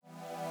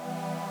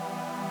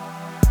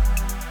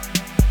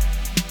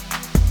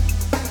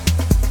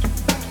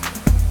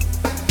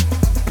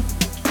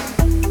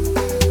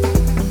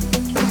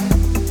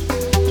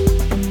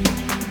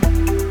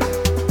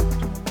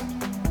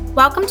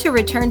Welcome to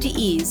Return to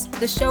Ease,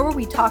 the show where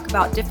we talk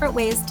about different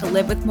ways to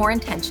live with more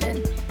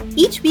intention.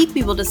 Each week,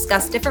 we will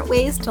discuss different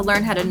ways to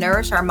learn how to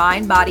nourish our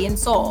mind, body, and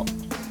soul.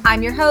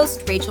 I'm your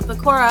host, Rachel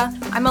Pecora.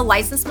 I'm a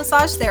licensed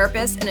massage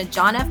therapist and a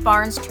John F.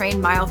 Barnes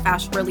trained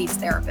myofascial release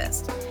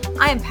therapist.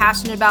 I am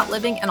passionate about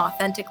living an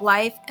authentic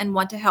life and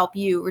want to help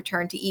you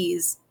return to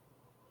ease.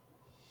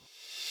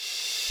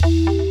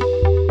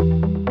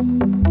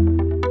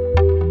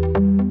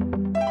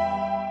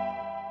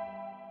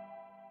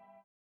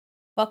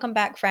 Welcome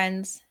back,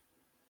 friends.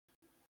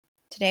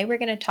 Today we're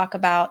going to talk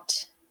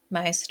about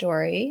my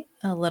story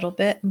a little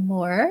bit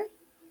more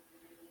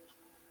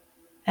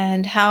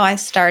and how I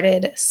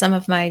started some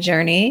of my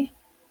journey.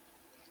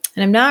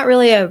 And I'm not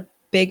really a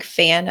big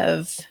fan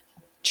of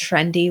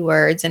trendy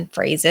words and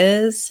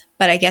phrases,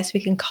 but I guess we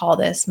can call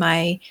this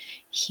my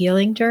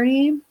healing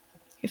journey,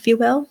 if you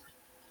will.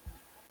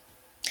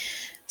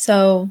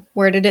 So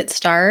where did it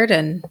start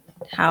and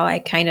how I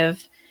kind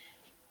of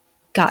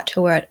got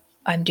to what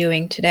I'm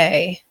doing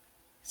today?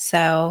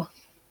 So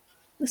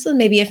this was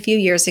maybe a few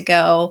years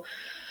ago,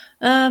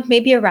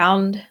 maybe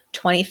around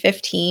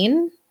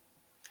 2015.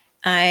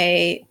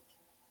 I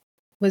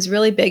was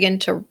really big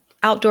into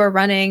outdoor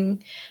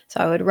running.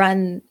 So I would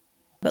run,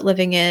 but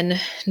living in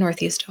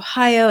Northeast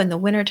Ohio in the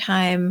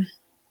wintertime,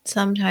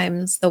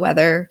 sometimes the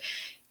weather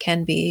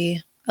can be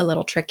a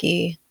little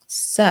tricky.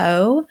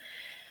 So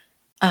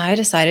I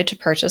decided to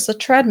purchase a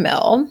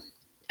treadmill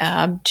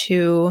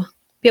to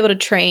be able to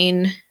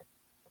train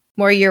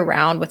more year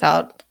round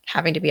without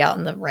having to be out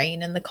in the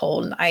rain and the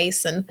cold and the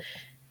ice and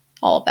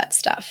all of that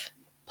stuff.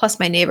 Plus,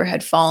 my neighbor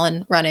had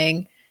fallen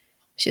running.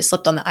 She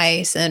slipped on the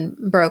ice and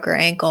broke her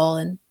ankle.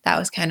 And that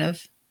was kind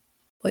of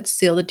what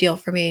sealed the deal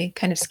for me,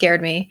 kind of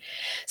scared me.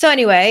 So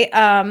anyway,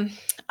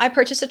 I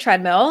purchased a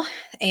treadmill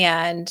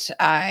and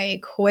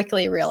I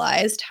quickly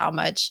realized how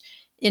much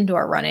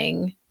indoor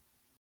running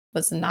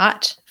was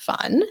not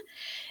fun.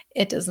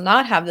 It does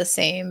not have the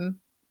same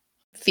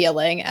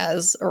feeling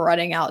as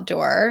running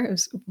outdoor. It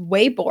was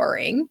way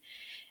boring.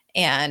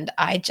 And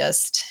I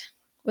just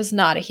was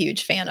not a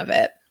huge fan of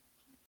it.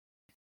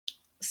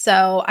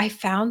 So I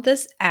found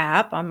this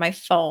app on my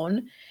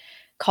phone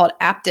called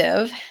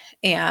Aaptiv,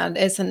 and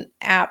it's an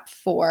app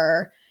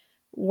for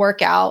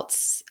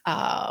workouts.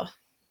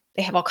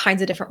 They have all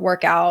kinds of different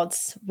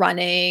workouts,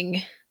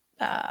 running.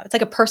 It's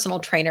like a personal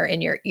trainer in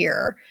your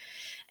ear.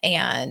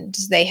 And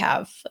they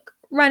have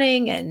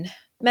running and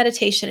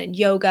meditation and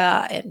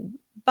yoga and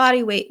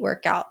body weight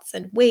workouts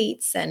and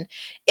weights. And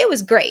it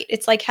was great.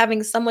 It's like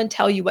having someone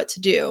tell you what to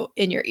do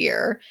in your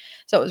ear.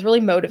 So it was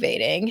really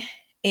motivating.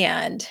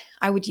 And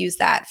I would use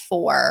that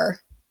for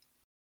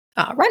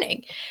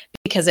running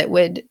because it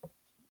would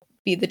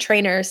be the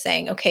trainer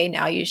saying, okay,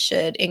 now you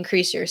should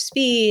increase your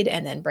speed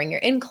and then bring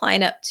your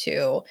incline up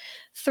to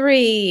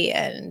 3.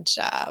 And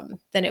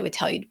then it would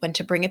tell you when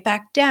to bring it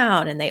back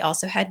down. And they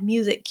also had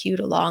music cued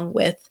along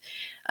with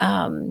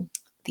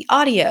the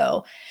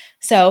audio.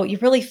 So you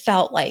really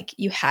felt like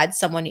you had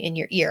someone in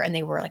your ear and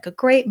they were like a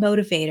great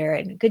motivator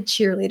and good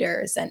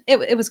cheerleaders. And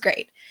it was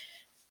great.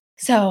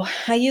 So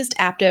I used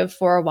Aaptiv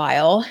for a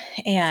while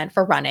and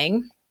for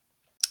running.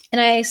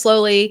 And I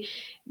slowly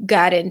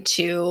got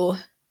into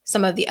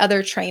some of the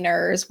other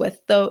trainers with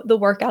the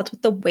workouts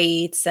with the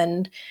weights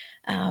and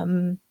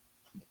found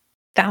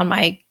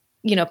my,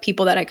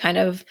 people that I kind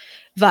of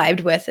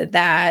vibed with at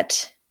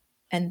that.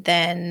 And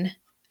then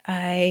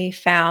I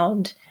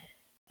found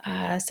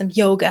some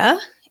yoga,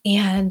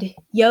 and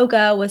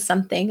yoga was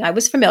something I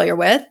was familiar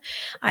with.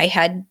 I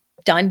had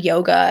done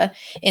yoga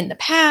in the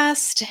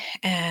past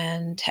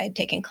and I'd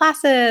taken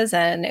classes,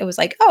 and it was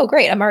like, oh,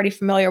 great. I'm already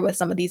familiar with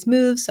some of these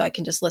moves, so I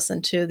can just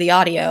listen to the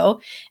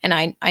audio and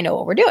I know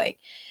what we're doing.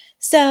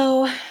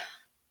 So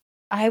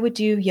I would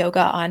do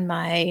yoga on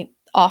my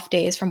off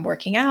days from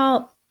working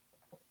out,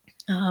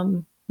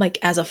 like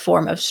as a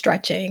form of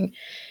stretching.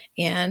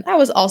 And I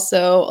was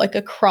also like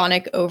a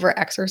chronic over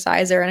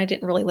exerciser, and I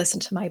didn't really listen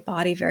to my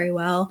body very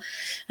well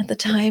at the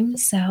time.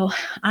 So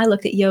I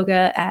looked at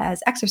yoga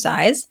as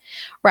exercise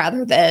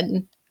rather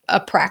than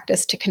a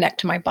practice to connect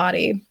to my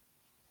body.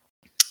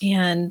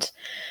 And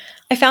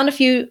I found a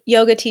few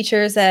yoga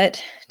teachers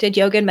that did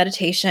yoga and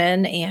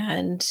meditation,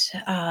 and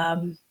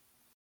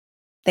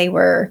they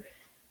were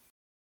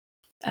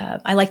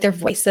I like their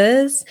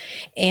voices.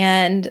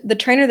 And the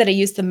trainer that I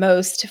used the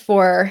most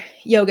for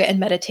yoga and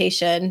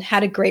meditation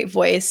had a great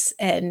voice,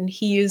 and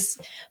he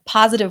used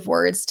positive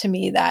words to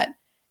me that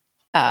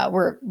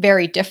were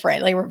very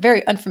different. They were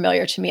very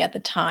unfamiliar to me at the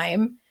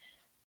time.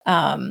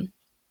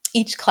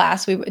 Each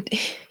class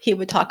he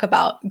would talk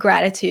about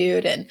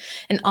gratitude and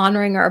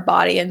honoring our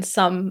body in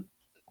some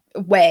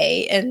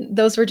way. And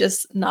those were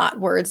just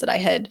not words that I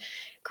had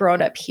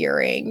grown up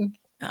hearing.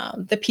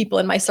 The people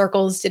in my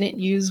circles didn't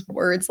use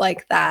words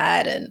like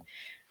that. And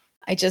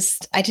I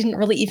didn't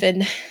really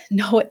even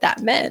know what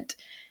that meant.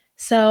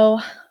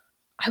 So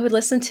I would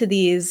listen to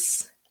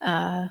these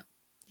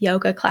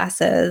yoga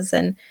classes,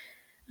 and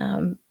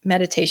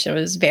meditation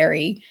was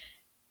very,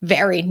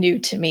 very new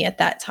to me at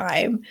that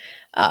time.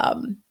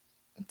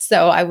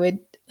 So I would,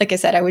 like I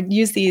said, I would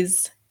use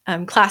these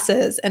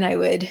classes, and I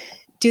would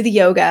do the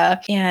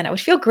yoga, and I would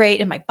feel great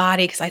in my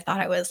body because I thought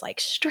I was like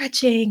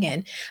stretching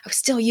and I was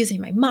still using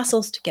my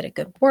muscles to get a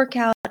good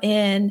workout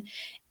in.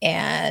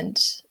 And,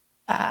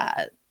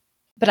 uh,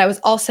 but I was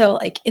also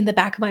like in the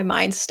back of my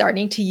mind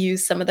starting to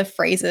use some of the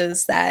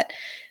phrases that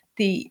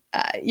the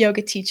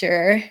yoga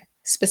teacher,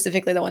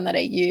 specifically the one that I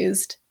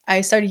used, I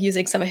started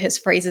using some of his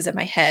phrases in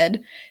my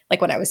head, like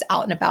when I was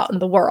out and about in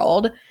the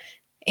world.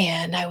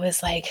 And I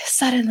was like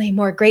suddenly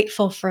more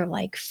grateful for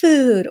like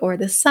food or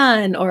the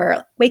sun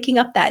or waking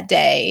up that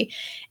day.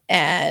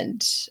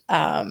 And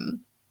I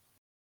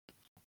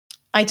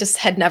just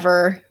had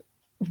never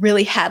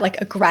really had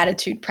like a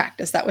gratitude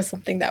practice. That was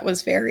something that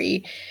was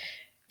very,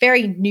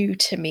 very new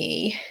to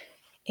me.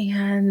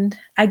 And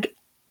I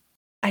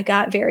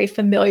got very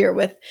familiar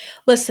with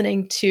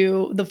listening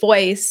to the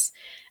voices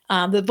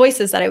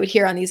that I would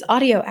hear on these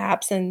audio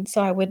apps. And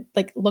so I would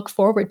like look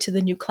forward to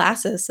the new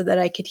classes so that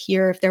I could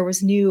hear if there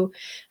was new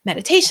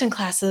meditation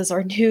classes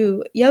or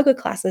new yoga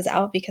classes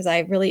out because I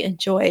really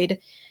enjoyed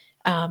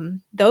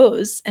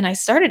those. And I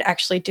started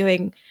actually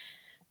doing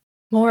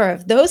more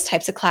of those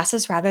types of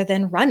classes rather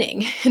than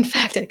running. In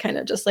fact, I kind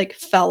of just like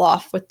fell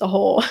off with the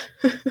whole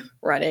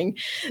running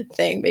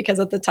thing because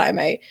at the time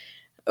I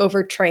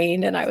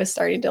overtrained and I was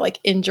starting to like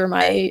injure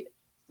my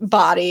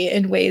body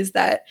in ways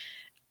that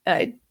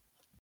I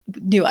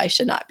knew I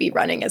should not be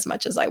running as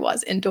much as I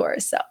was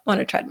indoors. So on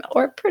a treadmill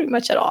or pretty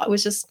much at all. I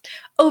was just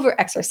over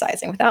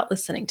exercising without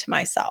listening to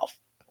myself.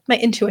 My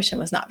intuition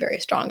was not very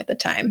strong at the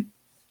time.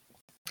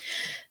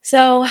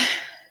 So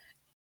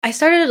I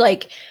started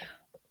like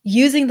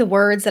using the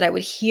words that I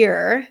would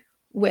hear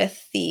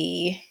with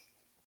the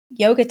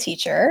yoga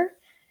teacher.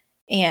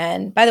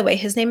 And by the way,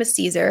 his name is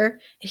Caesar.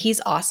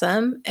 He's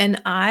awesome.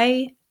 And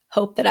I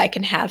hope that I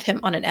can have him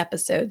on an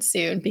episode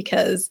soon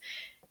because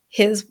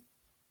his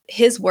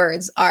his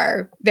words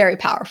are very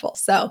powerful.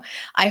 So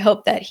I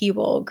hope that he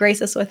will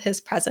grace us with his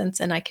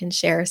presence and I can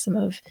share some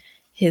of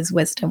his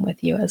wisdom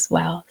with you as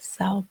well.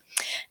 So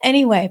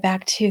anyway,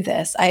 back to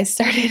this. I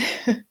started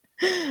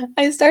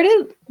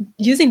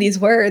using these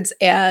words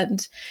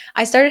and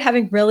I started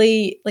having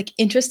really like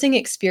interesting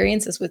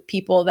experiences with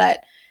people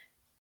that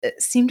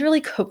seemed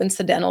really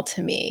coincidental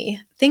to me.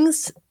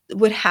 Things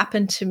would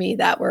happen to me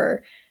that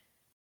were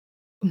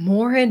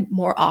more and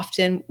more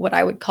often what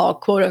I would call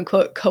quote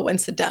unquote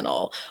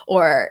coincidental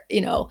or,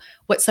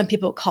 what some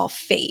people call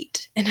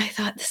fate. And I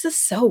thought, this is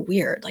so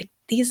weird. Like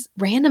these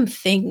random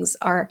things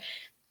are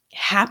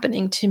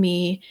happening to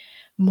me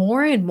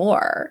more and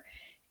more.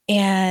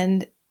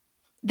 And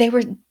they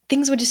were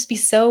things would just be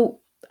so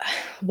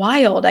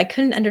wild. I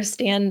couldn't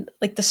understand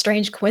like the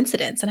strange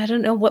coincidence. And I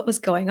don't know what was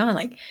going on.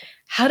 Like,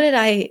 how did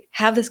I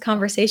have this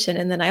conversation?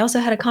 And then I also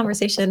had a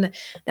conversation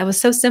that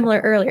was so similar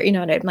earlier, and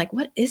I'm like,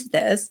 what is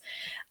this?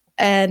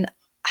 And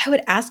I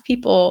would ask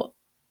people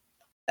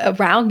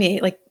around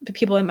me, like the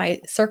people in my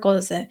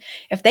circles,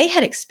 if they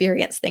had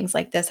experienced things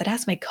like this. I'd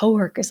ask my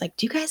coworkers, like,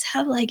 do you guys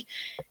have like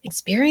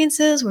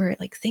experiences where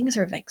like things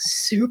are like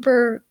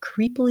super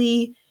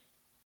creepily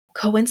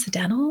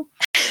coincidental?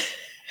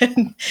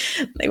 And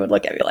they would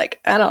look at me like,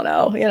 I don't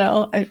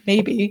know,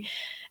 maybe.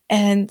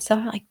 And so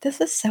I'm like,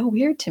 this is so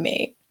weird to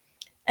me.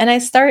 And I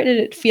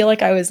started to feel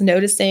like I was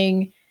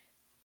noticing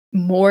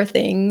more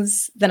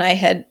things than I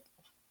had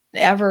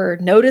ever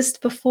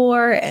noticed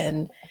before.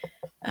 And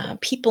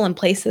people and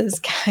places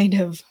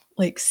kind of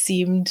like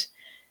seemed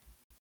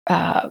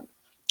uh,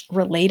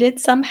 related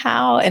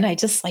somehow. And I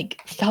just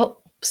like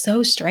felt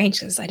so strange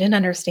because I didn't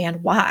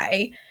understand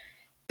why.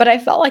 But I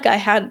felt like I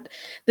had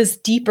this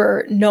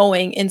deeper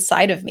knowing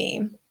inside of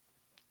me.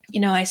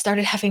 I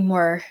started having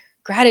more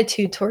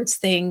gratitude towards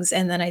things.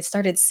 And then I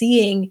started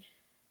seeing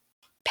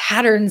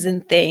patterns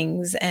in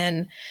things.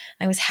 And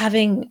I was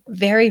having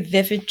very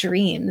vivid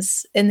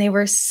dreams. And they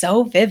were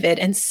so vivid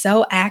and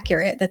so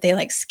accurate that they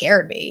like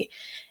scared me.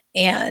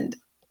 And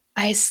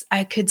I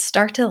could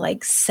start to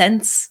like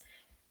sense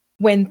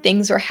when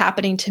things were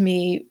happening to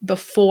me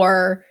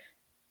before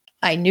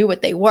I knew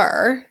what they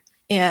were.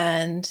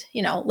 And,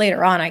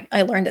 later on,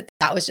 I learned that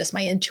that was just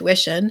my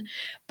intuition.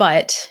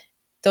 But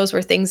those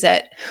were things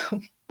that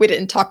we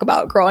didn't talk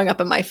about growing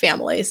up in my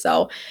family.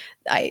 So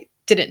I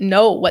didn't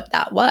know what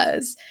that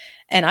was.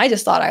 And I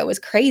just thought I was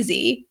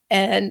crazy.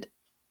 And,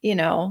 you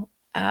know,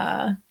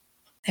 uh,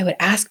 I would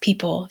ask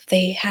people if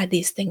they had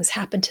these things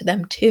happen to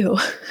them too.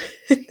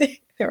 They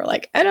were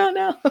like, I don't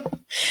know.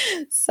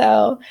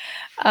 So,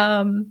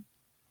 um,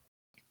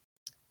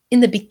 in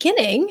the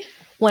beginning,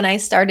 when I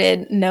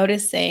started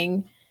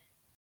noticing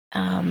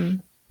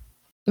um,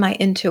 my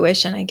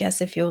intuition, I guess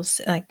if you'll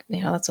like,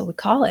 that's what we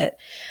call it.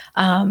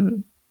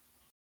 Um,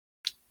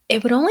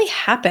 it would only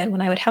happen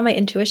when I would have my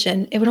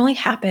intuition. It would only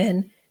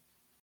happen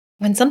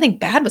when something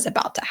bad was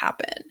about to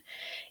happen,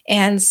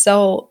 and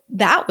so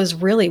that was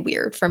really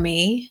weird for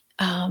me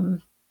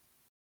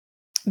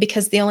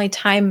because the only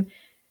time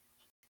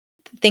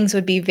things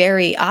would be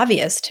very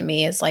obvious to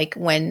me is like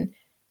when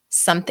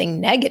something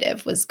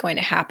negative was going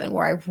to happen,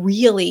 where I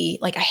really,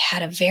 like, I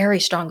had a very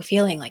strong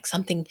feeling like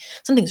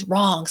something's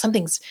wrong,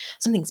 something's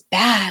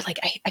bad. Like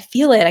I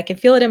feel it. I can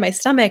feel it in my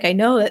stomach. I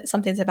know that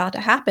something's about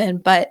to happen,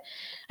 but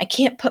I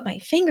can't put my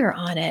finger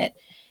on it.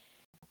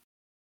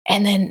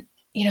 And then,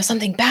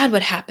 something bad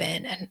would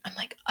happen. And I'm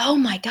like, oh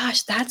my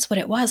gosh, that's what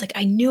it was. Like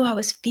I knew I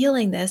was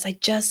feeling this. I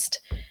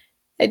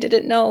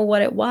didn't know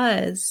what it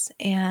was.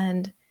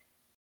 And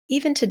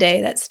even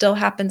today, that still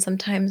happens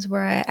sometimes,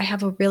 where I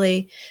have a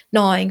really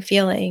gnawing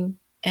feeling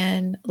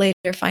and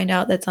later find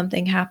out that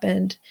something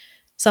happened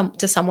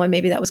to someone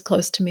maybe that was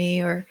close to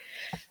me, or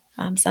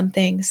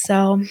something.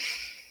 So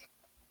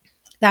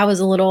that was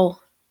a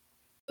little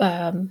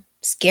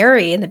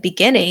scary in the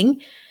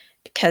beginning,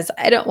 because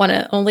I don't want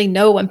to only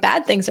know when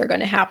bad things are going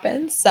to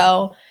happen.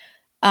 So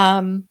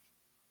um,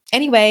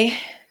 anyway,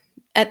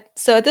 at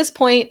this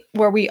point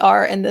where we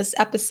are in this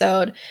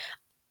episode,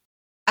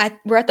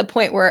 we're at the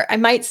point where I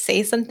might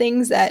say some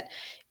things that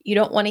you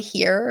don't want to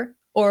hear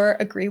or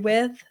agree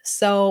with.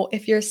 So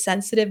if you're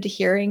sensitive to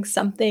hearing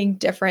something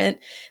different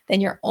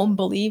than your own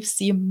beliefs,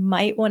 you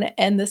might want to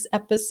end this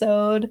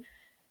episode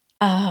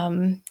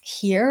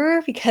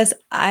here, because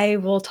I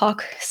will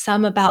talk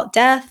some about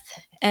death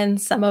and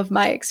some of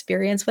my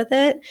experience with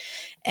it.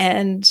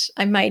 And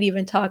I might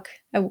even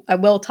I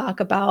will talk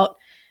about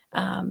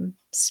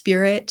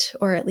spirit,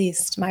 or at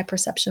least my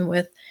perception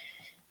with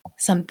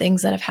some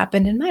things that have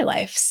happened in my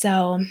life.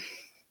 So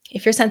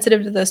if you're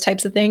sensitive to those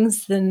types of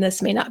things, then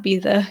this may not be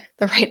the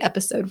right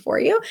episode for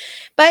you.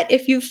 But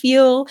if you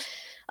feel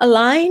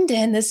aligned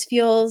and this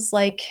feels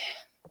like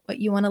what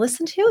you want to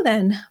listen to,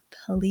 then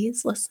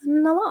please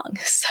listen along.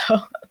 So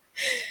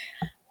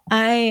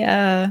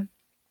I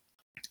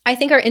I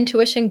think our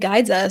intuition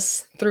guides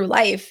us through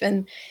life,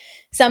 and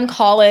some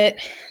call it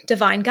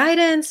divine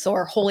guidance,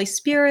 or Holy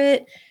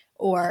Spirit,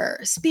 or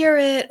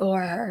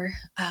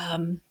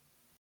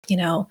you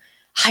know,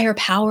 higher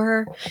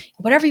power,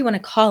 whatever you want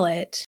to call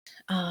it.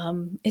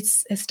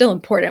 It's still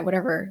important,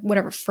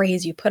 whatever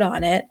phrase you put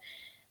on it.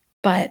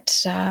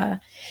 But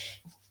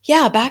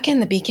yeah, back in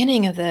the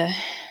beginning of the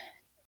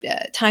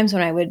times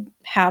when I would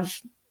have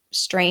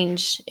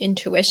strange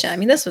intuition. I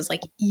mean, this was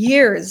like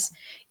years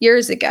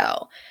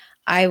ago.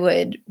 I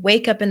would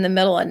wake up in the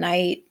middle of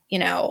night,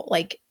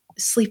 like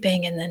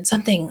sleeping, and then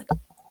something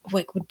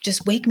like would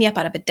just wake me up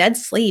out of a dead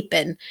sleep,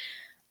 and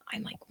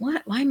I'm like,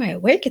 what? Why am I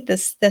awake at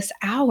this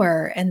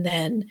hour? And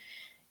then,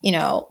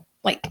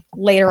 like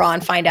later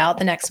on, find out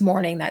the next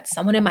morning that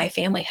someone in my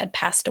family had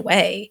passed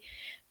away.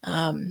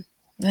 That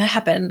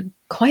happened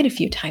quite a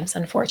few times,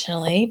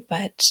 unfortunately.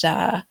 But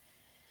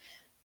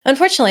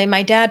unfortunately,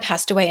 my dad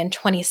passed away in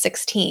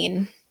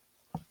 2016.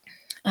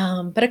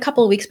 But a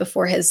couple of weeks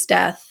before his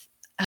death,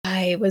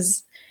 I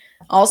was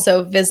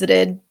also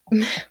visited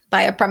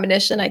by a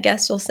premonition, I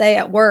guess you'll say,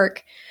 at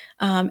work,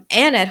 and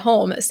at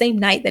home the same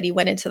night that he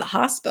went into the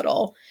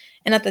hospital.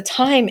 And at the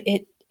time,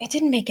 it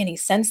didn't make any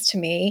sense to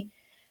me,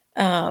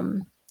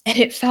 and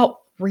it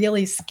felt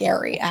really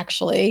scary,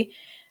 actually,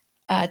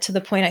 to the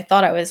point I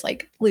thought I was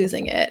like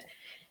losing it.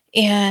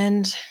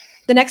 And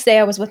the next day,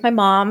 I was with my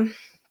mom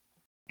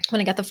when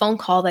I got the phone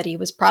call that he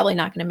was probably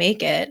not going to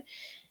make it,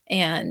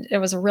 and it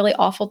was a really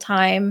awful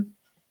time.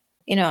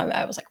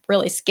 I was like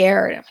really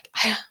scared. I'm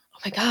like, oh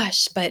my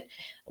gosh. But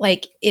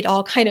like it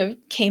all kind of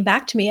came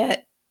back to me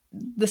at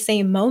the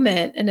same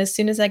moment. And as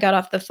soon as I got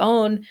off the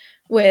phone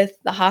with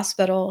the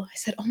hospital, I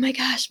said, oh my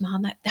gosh,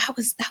 mom, that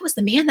was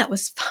the man that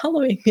was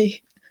following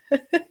me.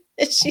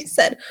 And she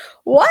said,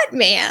 what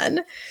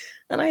man?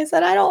 And I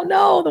said, I don't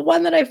know, the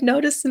one that I've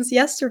noticed since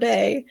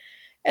yesterday.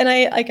 And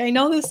I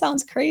know this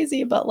sounds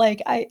crazy, but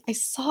like I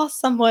saw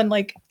someone,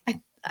 like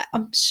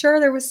I'm sure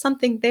there was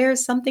something there.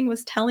 Something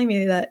was telling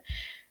me that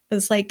it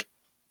was like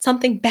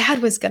something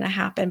bad was going to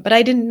happen, but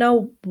I didn't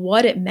know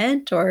what it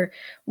meant or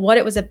what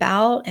it was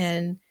about.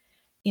 And,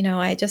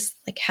 I just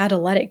like had to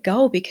let it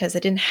go, because I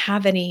didn't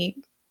have any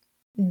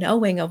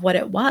knowing of what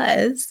it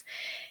was.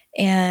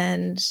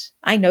 And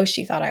I know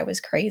she thought I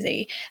was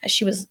crazy.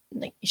 She was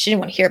like, she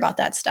didn't want to hear about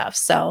that stuff.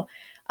 So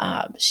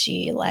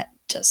she let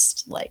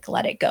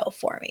it go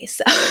for me.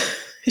 So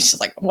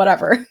she's like,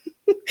 whatever,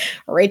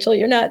 Rachel,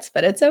 you're nuts,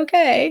 but it's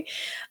okay.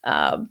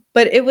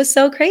 But it was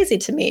so crazy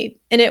to me.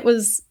 And it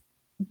was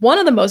one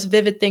of the most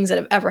vivid things that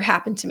have ever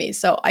happened to me.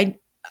 So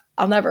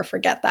I'll never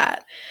forget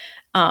that.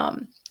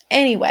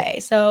 Anyway,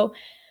 so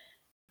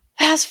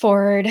fast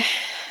forward.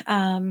 So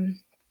I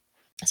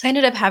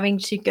ended up having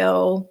to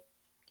go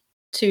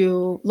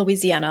to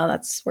Louisiana.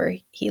 That's where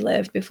he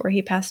lived before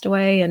he passed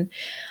away. And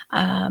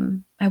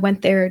I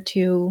went there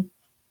to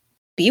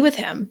be with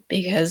him,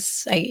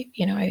 because I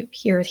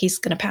hear he's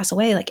going to pass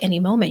away like any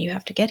moment. You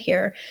have to get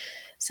here.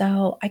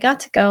 So I got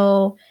to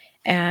go,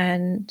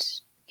 and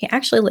he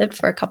actually lived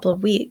for a couple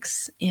of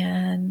weeks.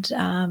 And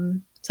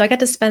so I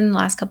got to spend the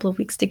last couple of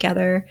weeks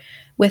together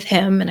with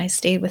him, and I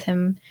stayed with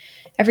him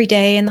every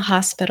day in the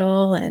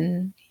hospital.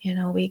 And,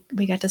 we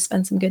got to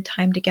spend some good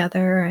time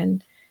together.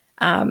 And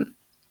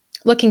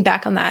looking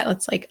back on that,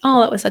 it's like,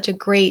 oh, it was such a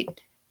great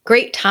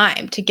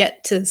time to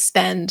get to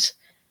spend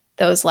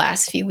those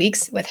last few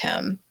weeks with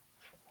him.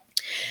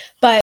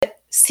 But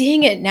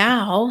seeing it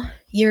now,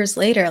 years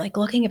later, like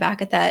looking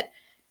back at that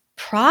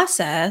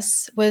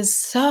process was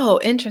so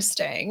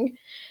interesting.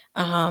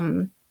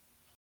 Um,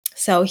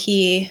 so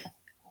he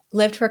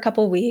lived for a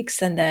couple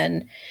weeks and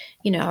then,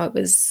 it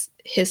was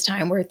his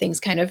time where things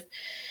kind of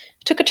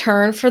took a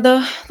turn for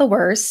the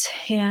worse.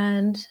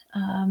 And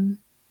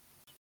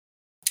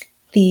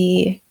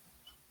the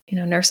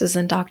nurses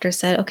and doctors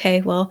said,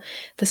 okay, well,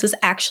 this is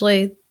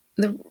actually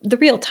the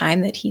real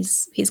time that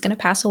he's going to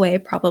pass away,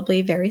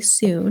 probably very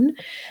soon.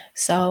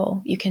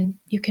 So you can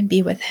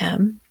be with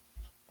him.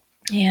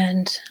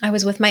 And I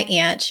was with my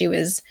aunt.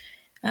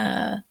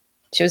 Uh,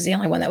 she was the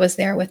only one that was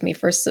there with me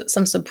for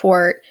some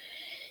support.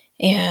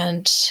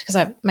 And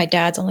because my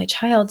dad's only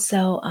child.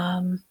 So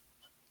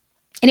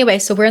anyway,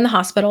 so we're in the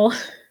hospital,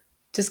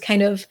 just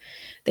kind of,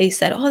 they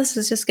said, oh, this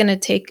is just going to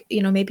take,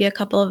 maybe a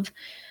couple of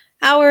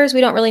hours.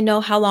 We don't really know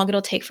how long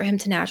it'll take for him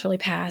to naturally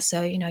pass.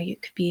 So, you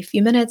could be a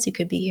few minutes, you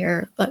could be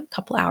here a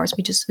couple hours.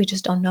 We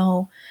just don't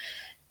know.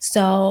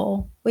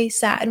 So we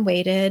sat and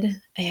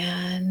waited,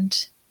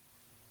 and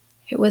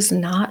it was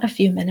not a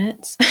few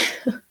minutes.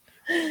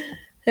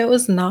 It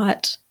was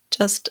not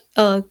just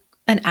an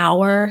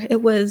hour.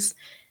 It was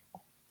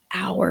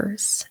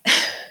hours.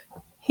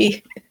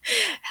 He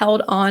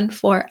held on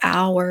for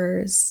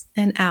hours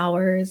and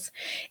hours,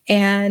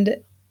 and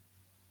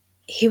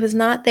he was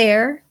not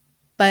there,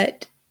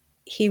 but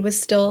he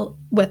was still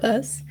with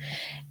us.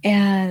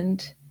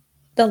 And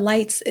the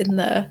lights in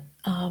the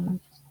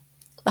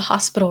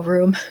hospital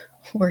room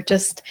were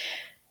just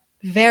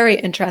very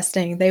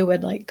interesting. They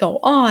would like go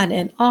on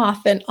and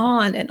off and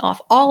on and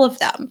off, all of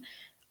them,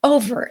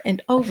 over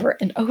and over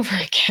and over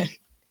again.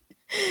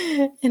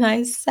 And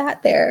I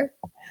sat there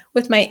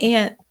with my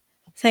aunt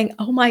saying,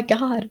 oh my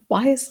God,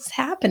 why is this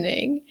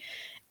happening?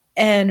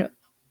 And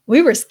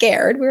we were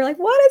scared. We were like,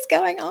 what is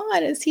going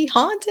on? Is he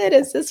haunted?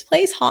 Is this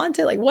place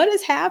haunted? Like, what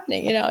is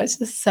happening? It's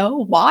just so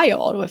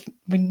wild.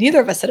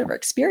 Neither of us had ever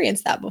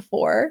experienced that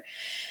before.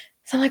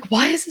 So I'm like,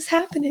 why is this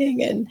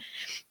happening? And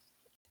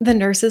the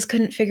nurses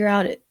couldn't figure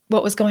out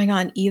what was going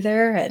on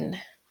either. And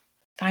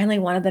finally,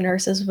 one of the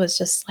nurses was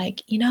just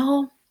like,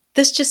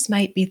 this just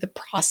might be the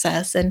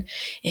process. And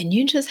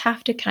you just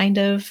have to kind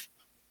of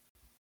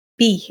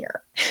be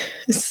here.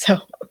 So,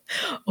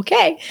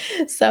 okay.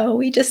 So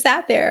we just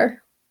sat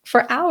there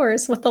for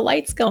hours with the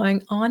lights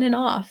going on and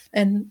off.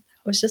 And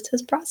it was just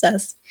his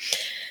process.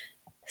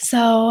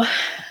 So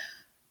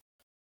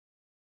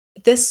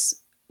this,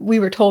 we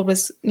were told,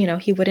 was,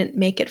 he wouldn't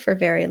make it for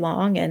very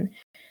long. And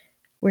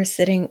we're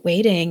sitting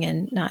waiting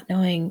and not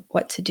knowing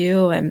what to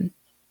do. And,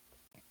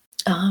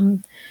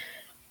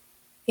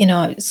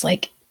 it's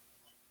like,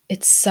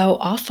 it's so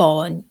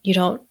awful. And you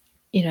don't,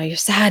 you're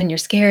sad and you're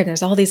scared. And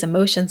there's all these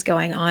emotions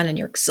going on and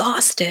you're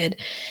exhausted.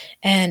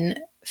 And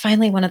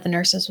finally, one of the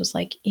nurses was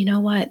like, you know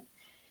what?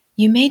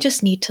 You may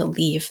just need to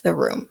leave the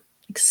room.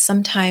 Like,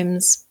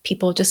 sometimes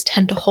people just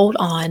tend to hold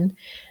on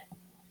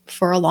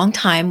for a long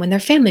time when their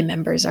family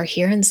members are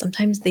here. And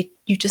sometimes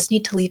you just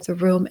need to leave the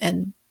room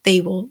and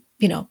they will,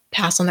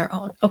 pass on their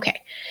own.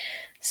 Okay.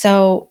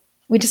 So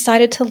we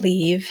decided to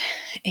leave,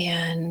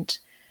 and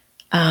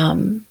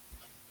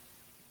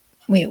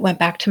we went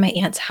back to my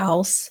aunt's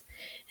house,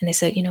 and they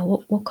said,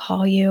 we'll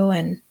call you.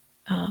 And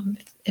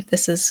if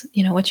this is,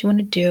 what you want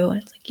to do.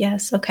 And it's like,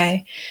 yes.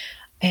 Okay.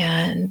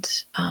 And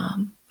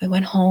I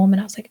went home, and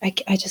I was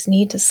like, I just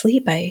need to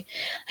sleep. I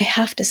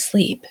have to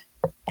sleep.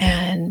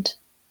 And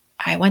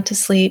I went to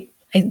sleep.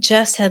 I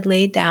just had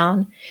laid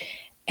down,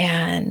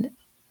 and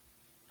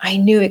I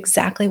knew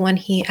exactly when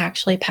he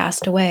actually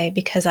passed away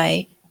because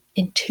I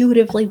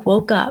intuitively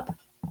woke up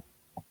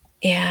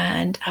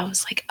and I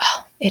was like,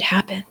 oh, it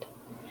happened.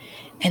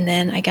 And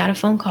then I got a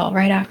phone call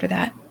right after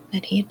that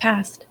he had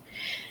passed.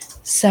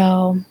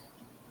 So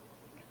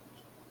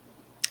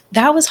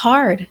that was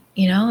hard.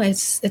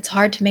 It's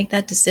hard to make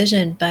that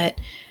decision, but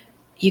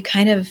I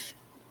kind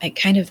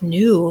of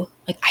knew,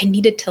 like, I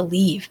needed to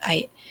leave.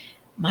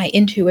 My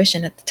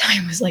intuition at the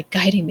time was like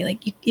guiding me,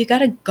 like, you got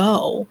to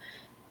go.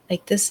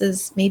 Like, this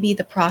is maybe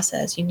the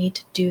process. You need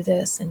to do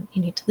this and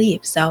you need to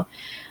leave. So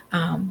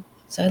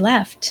I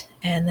left,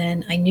 and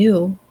then I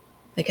knew,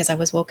 because I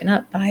was woken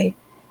up by,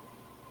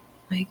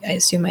 I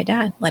assume, my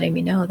dad letting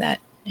me know that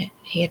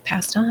he had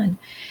passed on.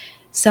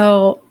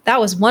 So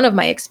that was one of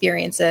my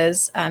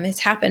experiences. It's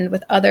happened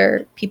with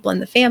other people in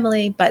the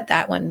family, but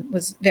that one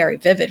was very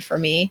vivid for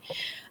me.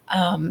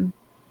 But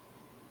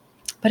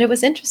it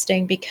was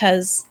interesting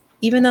because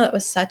even though it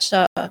was such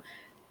a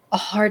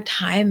hard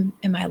time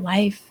in my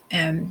life,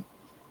 and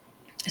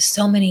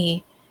so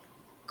many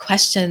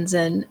questions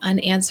and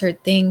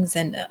unanswered things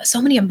and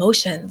so many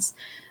emotions,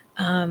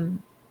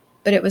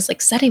 but it was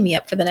like setting me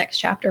up for the next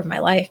chapter of my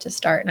life to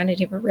start, and I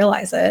didn't even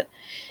realize it.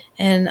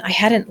 And I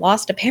hadn't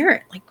lost a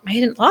parent. Like, I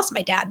hadn't lost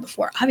my dad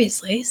before,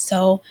 obviously.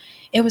 So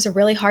it was a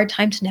really hard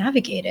time to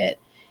navigate it.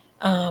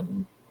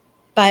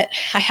 But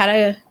I had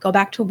to go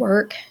back to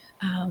work,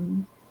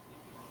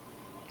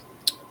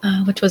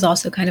 which was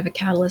also kind of a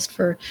catalyst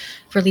for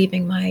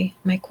leaving my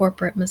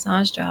corporate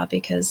massage job,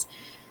 because,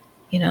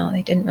 they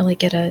didn't really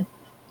get a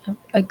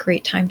a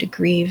great time to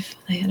grieve.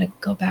 I had to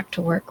go back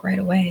to work right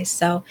away.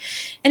 So,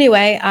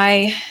 anyway,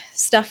 I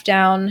stuffed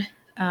down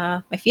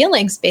my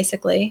feelings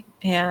basically,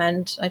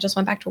 and I just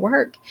went back to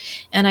work.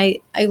 And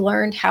I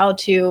learned how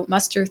to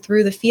muster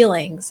through the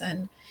feelings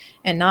and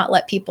not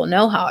let people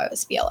know how I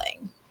was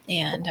feeling.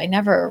 And I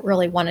never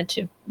really wanted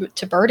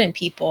to burden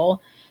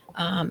people,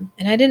 and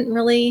I didn't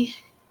really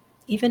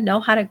even know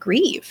how to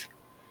grieve.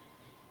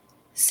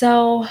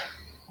 So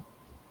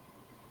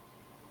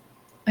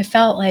I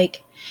felt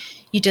like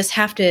you just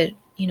have to,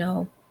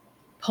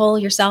 pull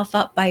yourself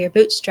up by your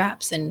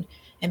bootstraps and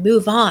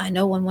move on.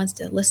 No one wants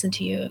to listen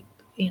to you,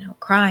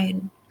 cry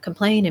and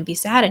complain and be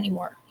sad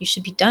anymore. You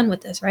should be done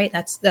with this, right?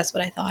 That's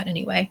what I thought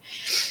anyway.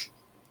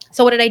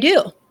 So what did I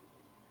do?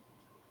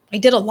 I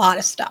did a lot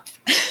of stuff.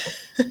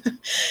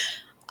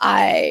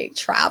 I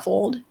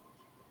traveled.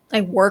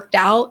 I worked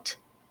out.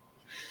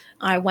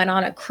 I went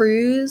on a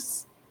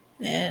cruise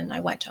and I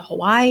went to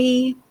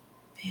Hawaii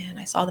and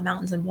I saw the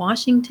mountains in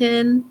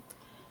Washington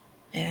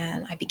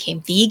and I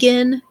became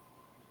vegan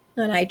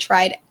and I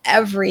tried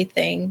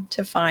everything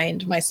to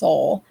find my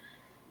soul.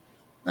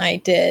 I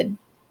did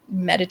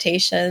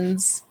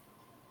meditations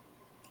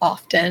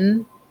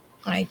often.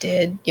 I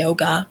did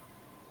yoga.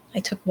 I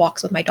took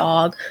walks with my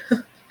dog.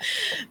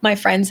 My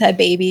friends had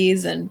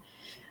babies and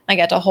I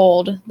got to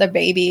hold their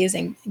babies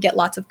and get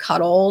lots of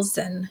cuddles.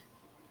 And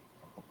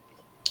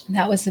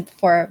that was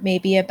for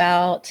maybe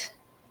about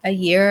a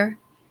year,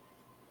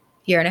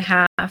 year and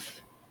a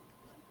half.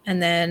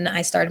 And then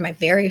I started my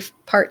very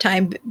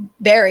part-time,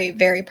 very,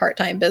 very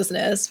part-time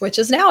business, which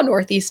is now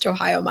Northeast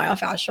Ohio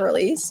Myofascial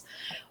Release.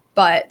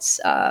 But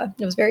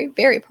it was very,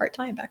 very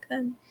part-time back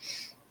then.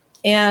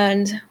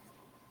 And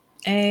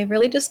I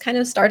really just kind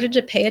of started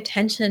to pay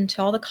attention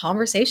to all the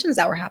conversations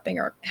that were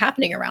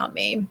happening around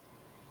me.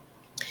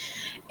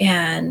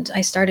 And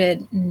I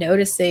started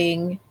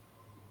noticing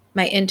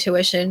my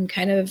intuition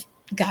kind of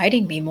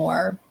guiding me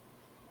more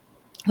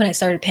when I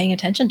started paying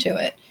attention to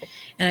it.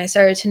 And I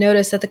started to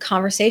notice that the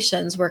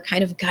conversations were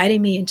kind of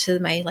guiding me into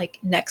my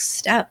next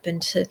step,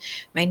 into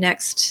my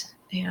next,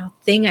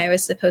 thing I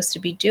was supposed to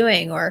be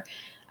doing, or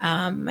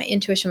my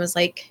intuition was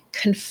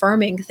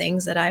confirming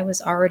things that I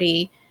was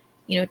already,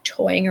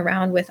 toying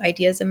around with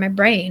ideas in my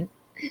brain.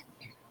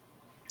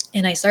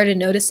 And I started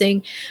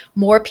noticing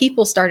more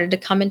people started to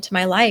come into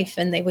my life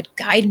and they would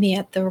guide me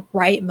at the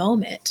right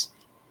moment,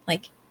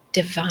 like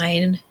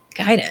divine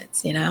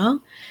guidance,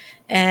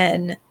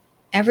 and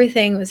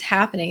everything was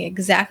happening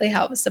exactly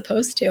how it was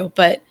supposed to,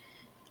 but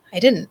I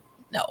didn't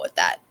know what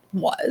that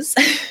was.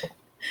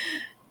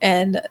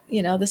 And,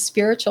 the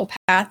spiritual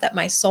path that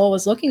my soul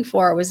was looking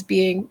for was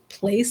being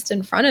placed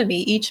in front of me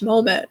each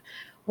moment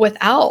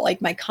without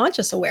my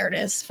conscious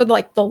awareness for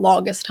the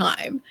longest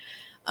time.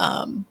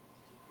 Um,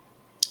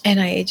 and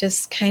I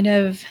just kind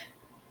of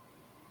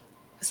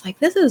was like,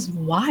 this is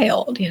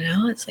wild,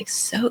 it's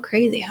so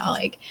crazy how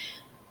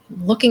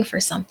looking for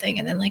something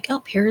and then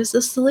oh, here's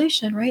the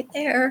solution right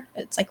there.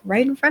 It's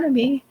right in front of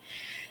me.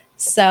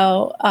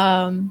 So,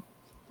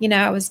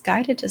 I was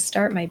guided to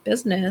start my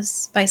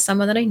business by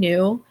someone that I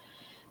knew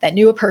that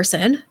knew a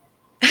person.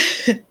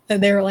 And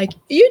they were like,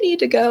 you need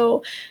to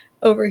go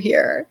over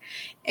here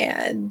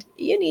and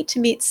you need to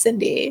meet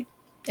Cindy.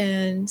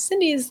 And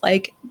Cindy's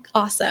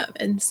awesome.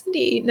 And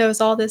Cindy knows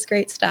all this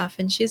great stuff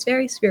and she's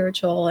very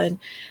spiritual. And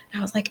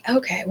I was like,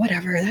 okay,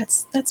 whatever.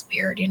 That's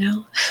weird,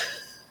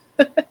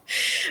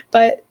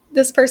 But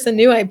this person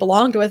knew I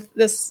belonged with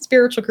this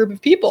spiritual group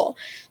of people.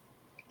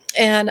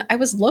 And I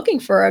was looking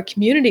for a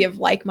community of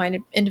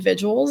like-minded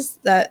individuals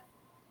that,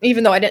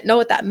 even though I didn't know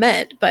what that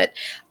meant, but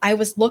I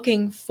was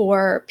looking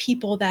for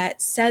people that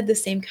said the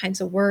same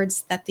kinds of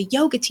words that the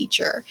yoga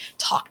teacher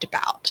talked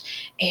about,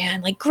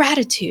 and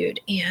gratitude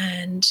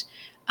and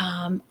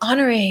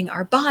honoring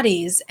our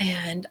bodies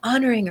and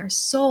honoring our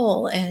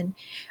soul. And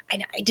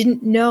I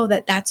didn't know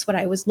that that's what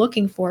I was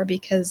looking for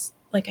because,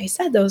 like I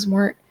said, those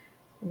weren't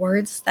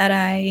words that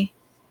I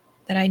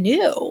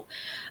knew.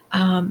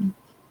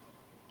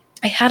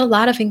 I had a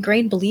lot of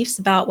ingrained beliefs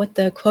about what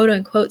the quote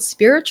unquote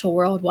spiritual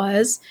world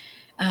was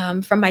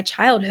from my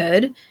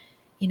childhood.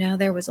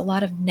 There was a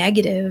lot of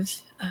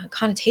negative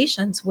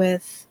connotations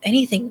with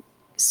anything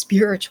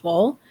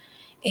spiritual.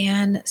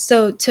 And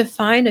so to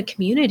find a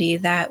community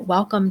that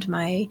welcomed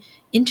my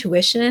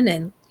intuition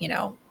and,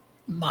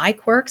 my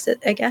quirks,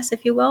 I guess,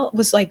 if you will,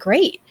 was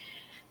great.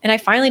 And I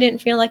finally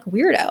didn't feel like a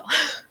weirdo.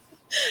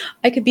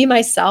 I could be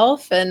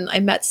myself, and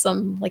I met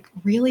some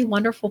really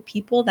wonderful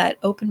people that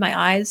opened my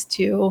eyes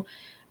to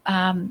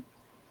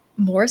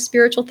more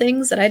spiritual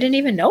things that I didn't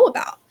even know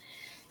about.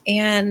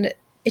 And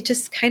it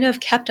just kind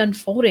of kept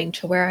unfolding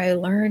to where I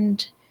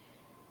learned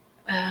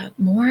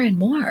more and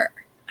more.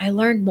 I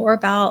learned more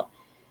about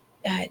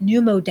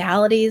new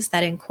modalities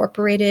that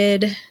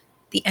incorporated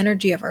the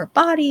energy of our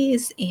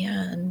bodies.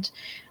 And,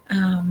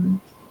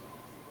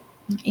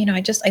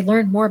 I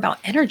learned more about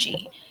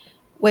energy,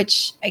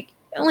 which I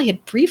only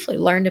had briefly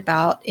learned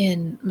about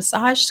in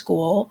massage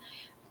school.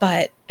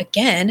 But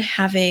again,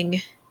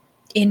 having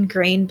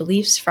ingrained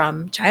beliefs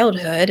from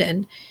childhood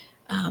and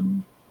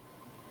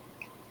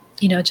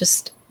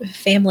just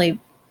family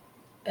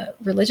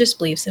religious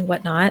beliefs and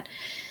whatnot,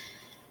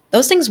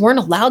 those things weren't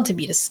allowed to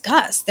be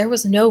discussed. There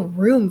was no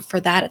room for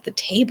that at the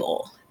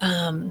table.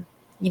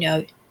 You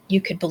know,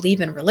 you could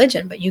believe in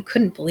religion, but you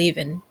couldn't believe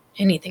in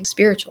anything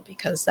spiritual,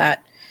 because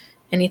that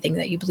anything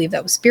that you believed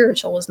that was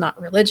spiritual was not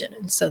religion.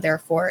 And so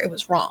therefore it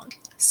was wrong.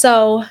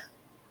 So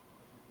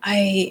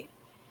I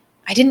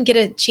didn't get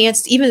a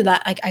chance, even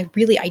that, like, I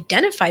really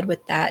identified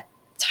with that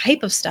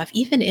type of stuff.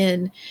 Even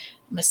in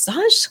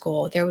massage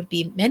school, there would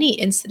be many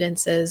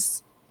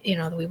incidences,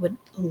 that we would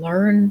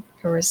learn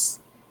there was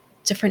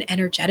different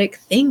energetic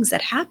things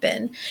that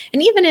happen.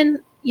 And even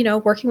in,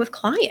 working with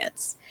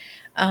clients,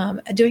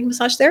 doing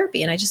massage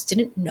therapy, and I just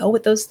didn't know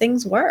what those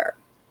things were.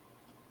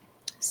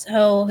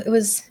 So it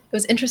was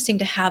interesting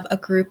to have a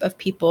group of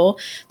people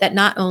that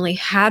not only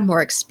had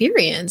more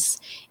experience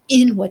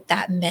in what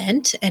that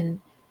meant and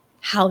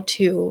how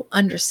to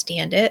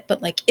understand it,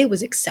 but like it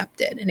was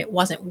accepted and it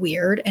wasn't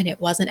weird and it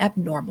wasn't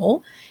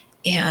abnormal.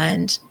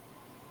 And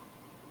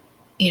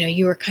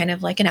you were kind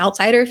of like an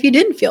outsider if you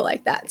didn't feel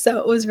like that. So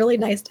it was really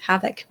nice to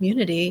have that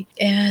community.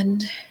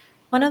 And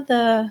one of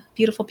the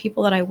beautiful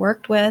people that I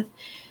worked with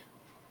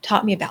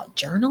taught me about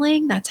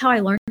journaling. That's how I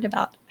learned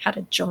about how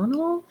to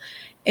journal.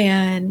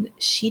 And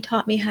she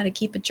taught me how to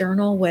keep a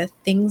journal with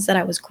things that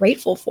I was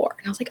grateful for.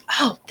 And I was like,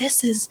 oh,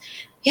 this is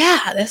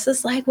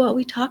like what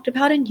we talked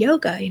about in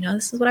yoga.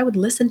 This is what I would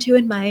listen to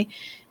in my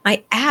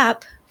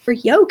app for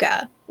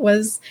yoga,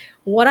 was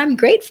what I'm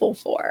grateful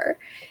for.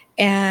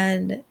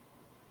 And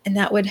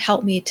that would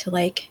help me to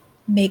like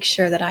make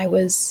sure that I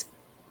was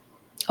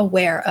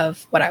aware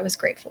of what I was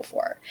grateful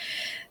for.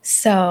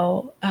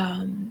 So,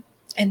 and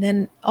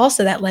then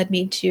also that led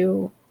me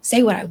to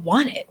say what I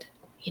wanted.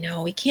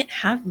 We can't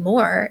have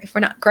more if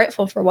we're not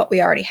grateful for what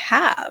we already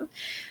have.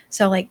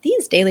 So like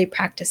these daily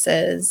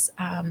practices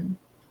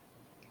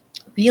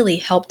really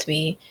helped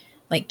me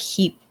like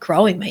keep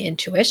growing my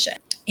intuition.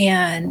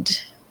 And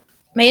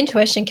my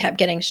intuition kept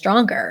getting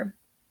stronger.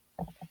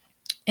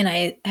 And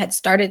I had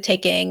started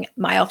taking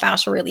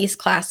myofascial release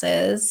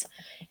classes,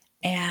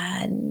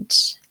 and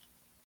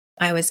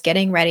I was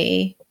getting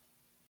ready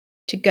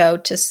to go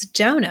to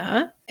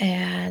Sedona.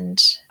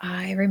 And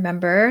I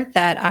remember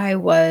that I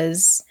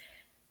was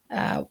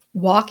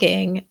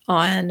walking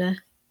on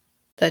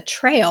the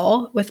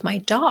trail with my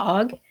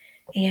dog,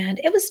 and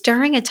it was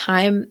during a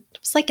time, it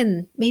was like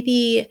in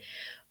maybe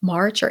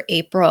March or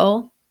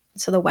April.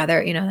 So the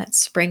weather, that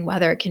spring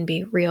weather can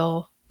be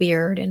real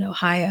weird in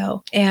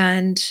Ohio.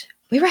 And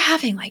we were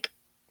having like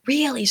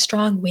really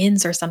strong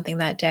winds or something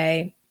that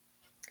day,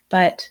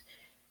 but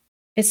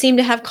it seemed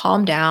to have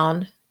calmed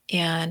down.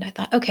 And I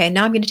thought, okay,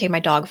 now I'm going to take my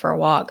dog for a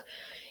walk.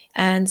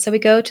 And so we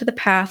go to the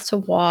path to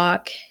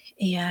walk,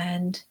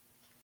 and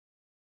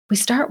we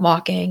start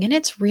walking, and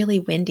it's really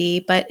windy,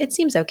 but it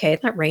seems okay.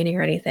 It's not raining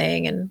or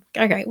anything. And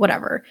okay,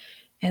 whatever.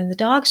 And the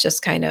dog's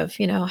just kind of,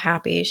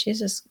 happy. She's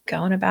just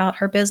going about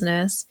her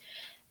business.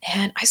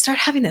 And I start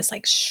having this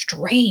like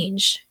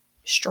strange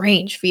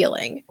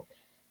feeling.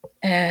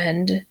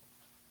 And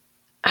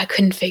I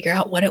couldn't figure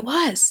out what it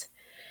was.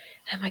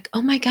 And I'm like,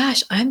 oh my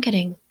gosh, I'm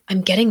getting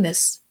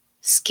this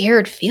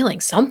scared feeling.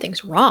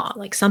 Something's wrong.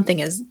 Like something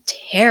is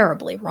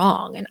terribly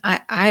wrong. And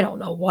I don't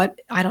know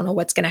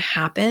what's going to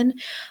happen.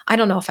 I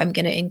don't know if I'm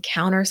going to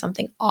encounter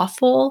something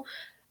awful.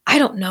 I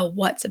don't know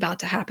what's about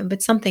to happen,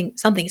 but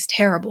something's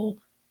terrible.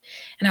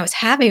 And I was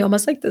having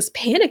almost like this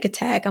panic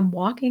attack. I'm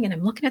walking and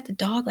I'm looking at the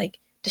dog like,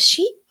 is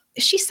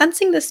she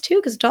sensing this too?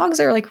 Because dogs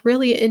are like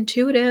really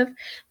intuitive.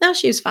 No,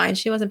 she was fine.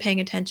 She wasn't paying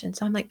attention.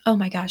 So I'm like, oh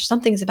my gosh,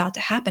 something's about to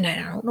happen.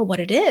 And I don't know what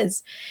it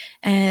is.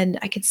 And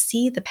I could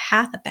see the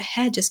path up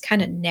ahead just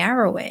kind of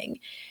narrowing.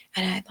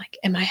 And I'm like,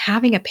 am I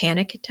having a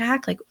panic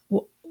attack? Like,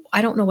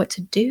 I don't know what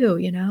to do,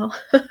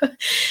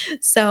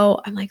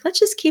 So I'm like, let's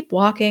just keep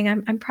walking.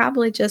 I'm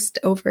probably just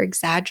over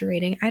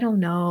exaggerating. I don't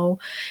know.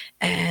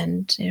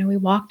 And, we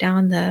walk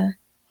down the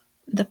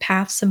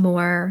path some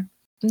more,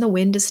 and the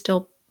wind is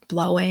still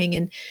blowing,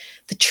 and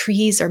the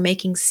trees are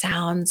making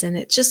sounds, and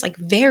it's just like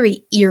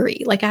very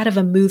eerie, like out of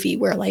a movie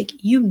where like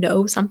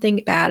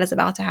something bad is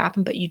about to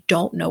happen, but you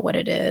don't know what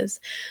it is.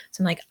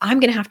 So I'm like, I'm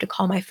gonna have to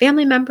call my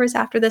family members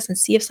after this and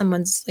see if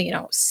someone's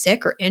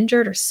sick or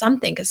injured or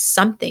something, because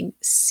something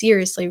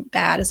seriously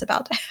bad is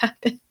about to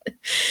happen.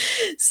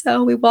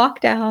 So we walk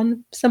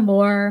down some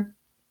more,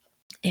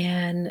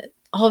 and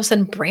all of a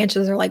sudden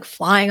branches are like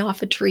flying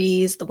off of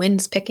trees. The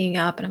wind's picking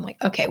up, and I'm like,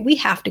 okay, we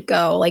have to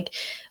go. Like,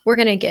 we're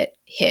going to get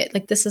hit.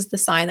 Like, this is the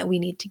sign that we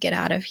need to get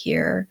out of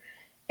here.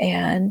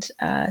 And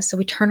so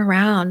we turn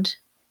around.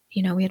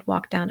 We had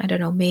walked down, I don't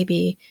know,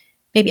 maybe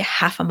a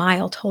half a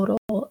mile total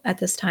at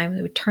this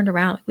time. We turned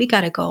around. We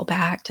got to go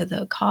back to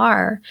the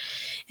car.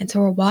 And so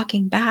we're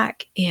walking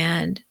back,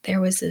 and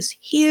there was this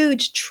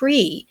huge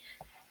tree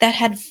that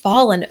had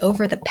fallen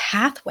over the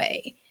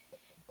pathway.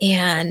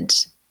 And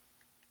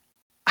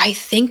I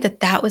think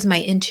that was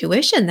my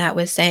intuition that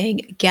was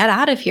saying, get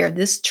out of here.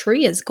 This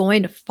tree is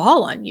going to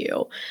fall on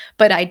you.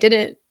 But I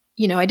didn't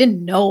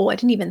know, I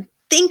didn't even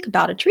think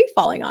about a tree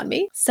falling on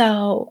me.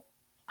 So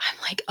I'm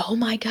like, "Oh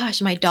my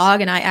gosh." My dog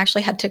and I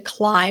actually had to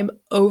climb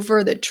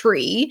over the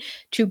tree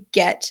to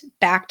get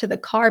back to the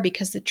car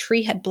because the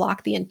tree had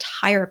blocked the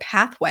entire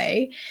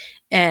pathway,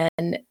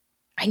 and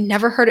I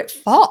never heard it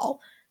fall.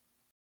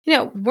 We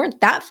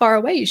weren't that far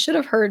away. You should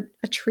have heard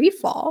a tree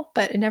fall,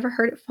 but I never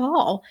heard it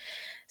fall.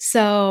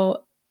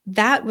 So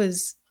that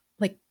was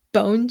like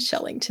bone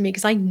chilling to me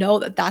because I know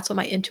that that's what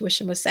my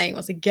intuition was saying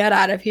was like, get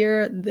out of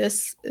here.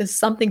 This is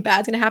something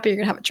bad's going to happen. You're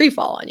going to have a tree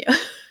fall on you.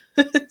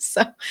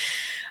 So,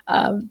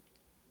 um,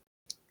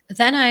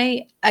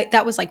 then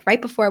that was like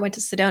right before I went to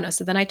Sedona.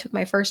 So then I took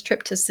my first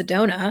trip to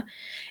Sedona,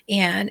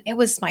 and it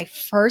was my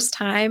first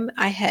time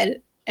I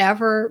had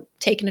ever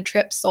taken a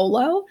trip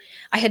solo.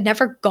 I had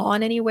never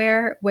gone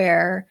anywhere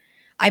where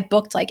I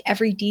booked like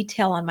every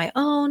detail on my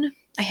own.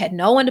 I had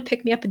no one to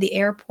pick me up at the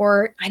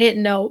airport. I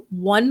didn't know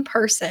one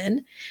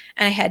person,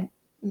 and I had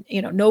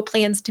no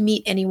plans to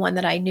meet anyone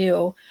that I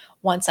knew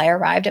once I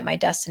arrived at my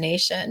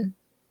destination.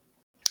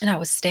 And I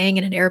was staying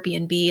in an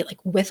Airbnb, like,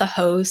 with a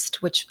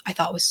host, which I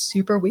thought was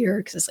super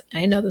weird because I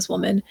didn't know this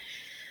woman.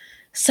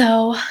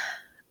 So,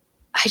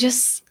 I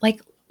just,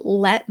 like,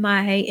 let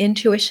my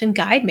intuition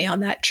guide me on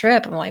that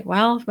trip. I'm like,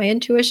 "Well, if my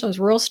intuition was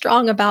real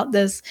strong about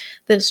this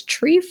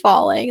tree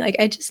falling, like,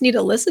 I just need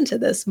to listen to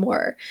this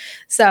more."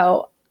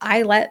 So,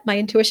 I let my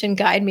intuition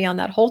guide me on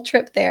that whole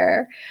trip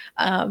there.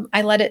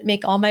 I let it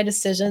make all my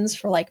decisions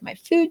for, like, my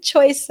food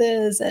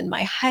choices and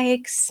my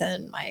hikes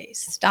and my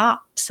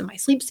stops and my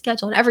sleep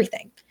schedule and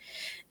everything.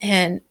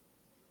 And,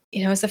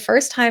 it was the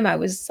first time I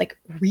was like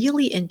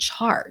really in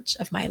charge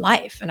of my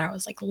life. And I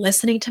was like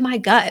listening to my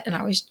gut and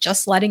I was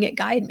just letting it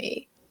guide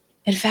me.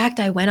 In fact,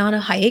 I went on a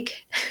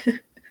hike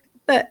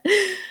that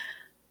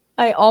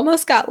I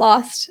almost got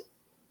lost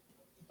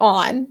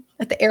on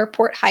at the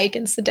airport hike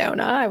in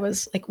Sedona. I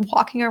was like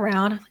walking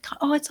around. I'm like,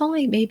 oh, it's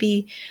only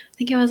maybe, I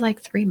think it was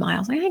like 3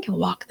 miles. I can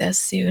walk this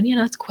soon.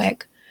 It's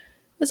quick.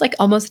 It was like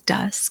almost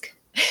dusk.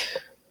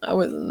 I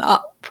was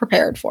not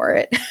prepared for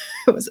it.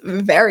 It was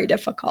very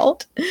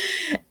difficult.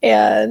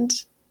 And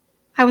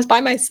I was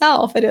by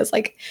myself, and it was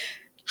like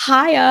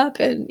high up,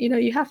 and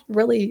you have to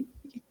really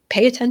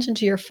pay attention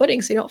to your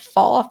footing so you don't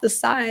fall off the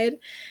side.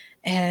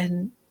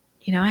 And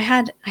I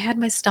had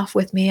my stuff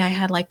with me. I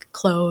had like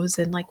clothes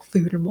and like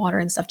food and water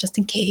and stuff just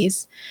in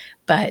case.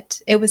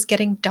 But it was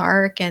getting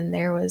dark, and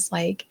there was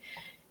like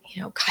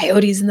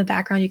coyotes in the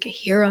background. You could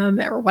hear them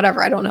or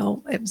whatever. I don't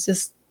know.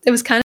 It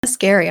was kind of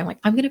scary. I'm like,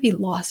 I'm going to be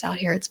lost out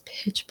here. It's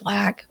pitch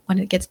black. When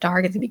it gets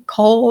dark, it's going to be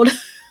cold.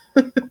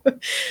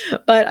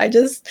 But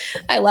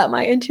I let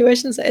my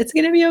intuition say, it's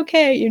going to be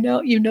okay. You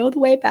know the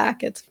way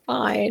back. It's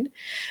fine.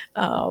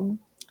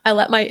 I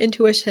let my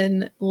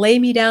intuition lay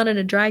me down in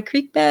a dry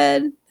creek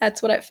bed.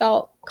 That's what I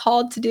felt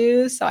called to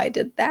do. So I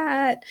did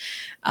that.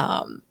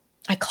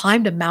 I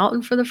climbed a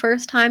mountain for the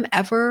first time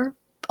ever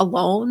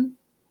alone.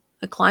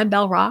 I climbed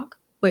Bell Rock,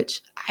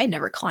 which I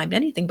never climbed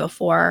anything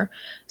before.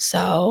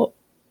 So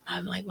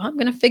I'm like, well, I'm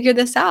going to figure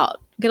this out.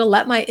 I'm going to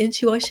let my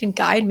intuition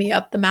guide me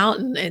up the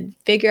mountain and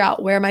figure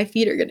out where my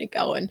feet are going to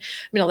go. And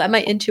I'm going to let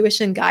my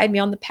intuition guide me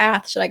on the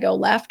path. Should I go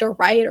left or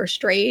right or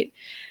straight?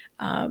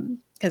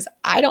 Because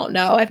I don't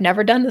know. I've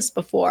never done this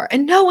before.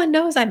 And no one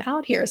knows I'm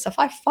out here. So if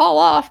I fall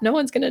off, no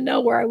one's going to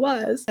know where I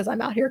was because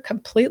I'm out here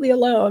completely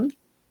alone.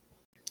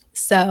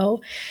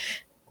 So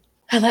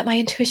I let my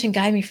intuition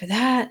guide me for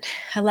that.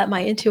 I let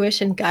my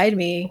intuition guide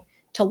me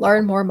to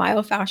learn more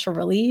myofascial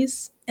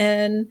release.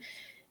 And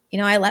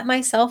I let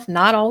myself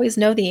not always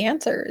know the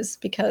answers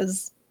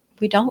because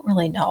we don't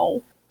really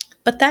know.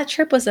 But that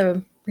trip was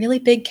a really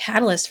big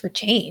catalyst for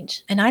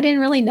change, and I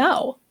didn't really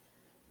know.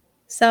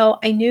 So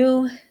I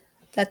knew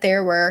that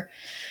there were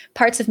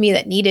parts of me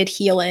that needed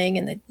healing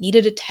and that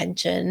needed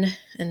attention,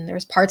 and there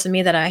was parts of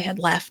me that I had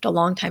left a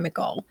long time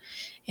ago,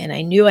 and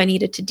I knew I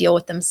needed to deal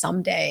with them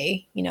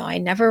someday. I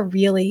never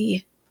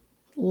really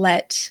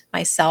let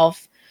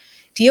myself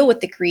deal with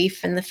the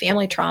grief and the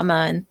family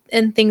trauma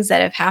and things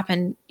that have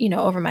happened,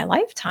 over my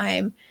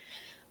lifetime.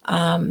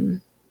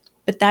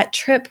 But that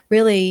trip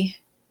really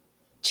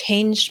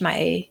changed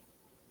my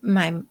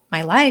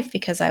life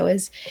because I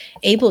was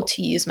able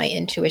to use my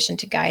intuition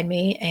to guide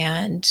me.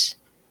 And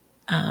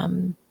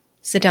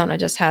Sedona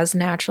just has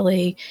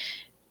naturally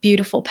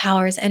beautiful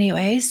powers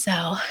anyway.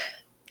 So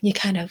you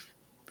kind of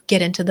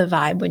get into the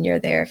vibe when you're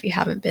there if you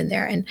haven't been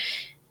there, and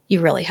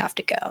you really have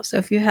to go. So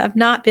if you have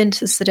not been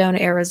to Sedona,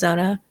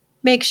 Arizona,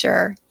 make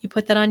sure you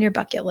put that on your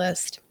bucket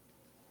list.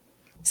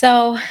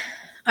 So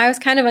I was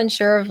kind of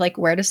unsure of like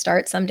where to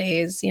start some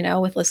days,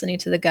 with listening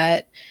to the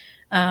gut.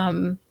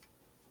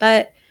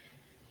 But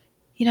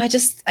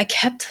I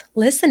kept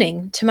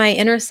listening to my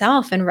inner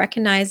self and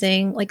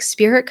recognizing like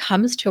spirit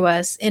comes to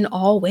us in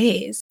all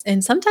ways.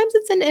 And sometimes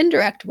it's in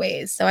indirect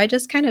ways. So I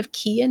just kind of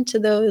key into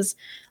those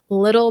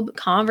little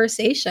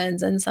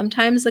conversations. And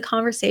sometimes the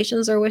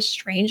conversations are with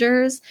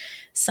strangers.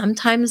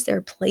 Sometimes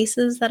they're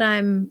places that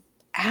I'm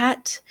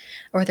at,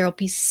 or there'll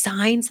be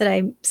signs that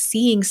I'm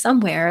seeing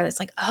somewhere. It's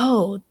like,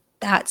 oh,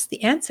 that's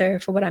the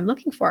answer for what I'm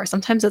looking for.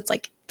 Sometimes it's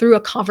like through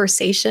a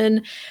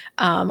conversation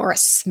or a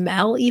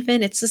smell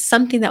even. It's just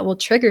something that will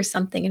trigger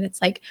something. And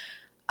it's like,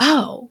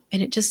 oh,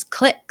 and it just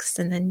clicks.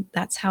 And then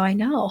that's how I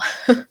know.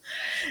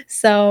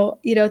 So,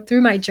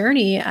 through my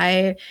journey,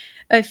 I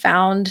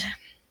found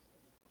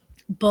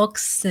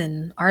books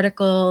and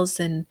articles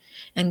and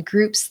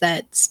groups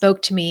that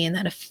spoke to me and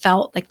that I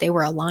felt like they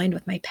were aligned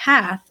with my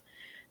path.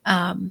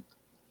 Um,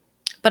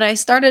 but I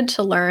started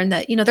to learn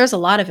that, there's a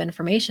lot of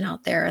information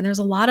out there, and there's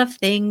a lot of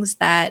things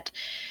that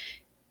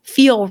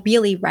feel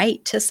really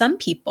right to some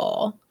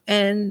people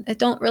and it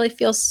don't really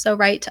feel so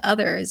right to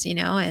others,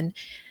 and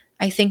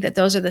I think that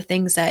those are the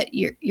things that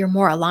you're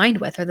more aligned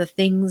with, or the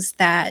things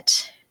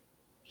that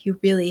you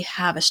really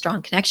have a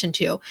strong connection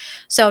to.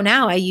 So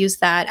now I use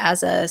that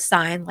as a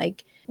sign,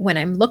 like when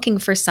I'm looking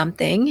for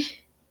something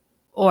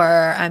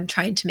or I'm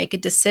trying to make a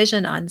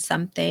decision on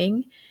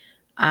something,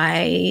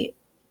 I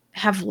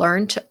have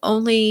learned to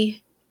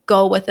only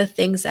go with the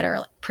things that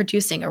are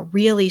producing a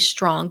really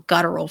strong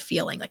guttural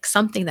feeling, like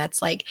something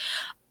that's like,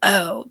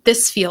 oh,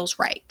 this feels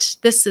right.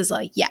 This is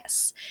a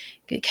yes.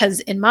 Because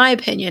in my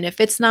opinion, if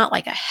it's not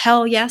like a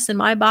hell yes in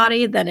my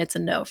body, then it's a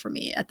no for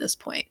me at this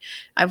point.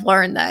 I've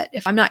learned that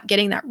if I'm not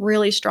getting that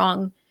really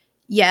strong,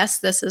 yes,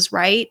 this is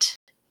right,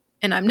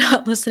 and I'm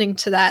not listening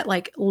to that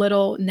like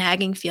little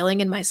nagging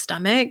feeling in my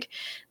stomach,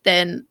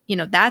 then,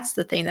 that's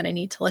the thing that I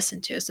need to listen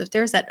to. So if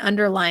there's that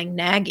underlying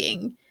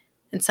nagging,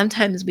 and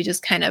sometimes we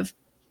just kind of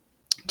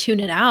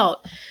tune it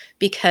out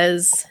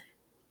because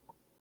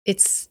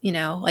it's,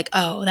 like,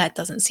 oh, that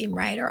doesn't seem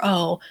right. Or,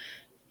 oh,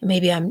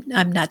 maybe I'm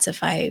nuts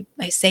if I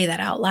say that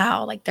out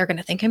loud. Like they're going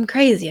to think I'm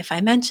crazy if I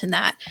mention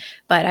that.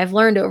 But I've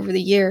learned over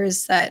the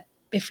years that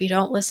if we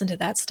don't listen to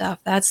that stuff,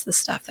 that's the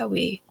stuff that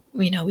we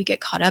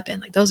get caught up in.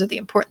 Like those are the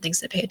important things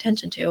to pay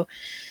attention to.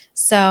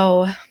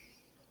 So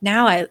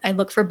now I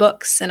look for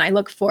books and I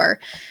look for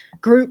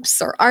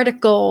groups or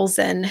articles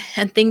and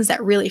things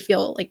that really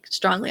feel like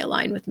strongly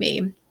aligned with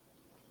me.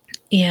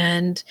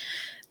 And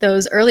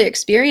those early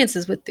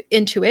experiences with the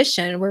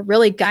intuition were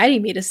really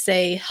guiding me to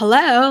say,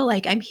 hello,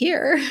 like I'm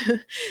here,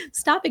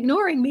 stop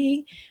ignoring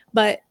me.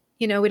 But,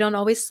 we don't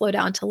always slow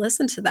down to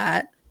listen to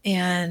that.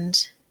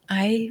 And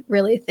I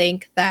really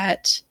think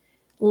that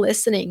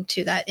listening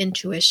to that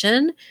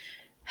intuition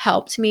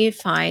helped me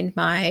find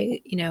my,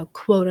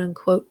 quote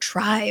unquote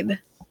tribe,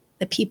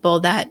 the people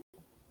that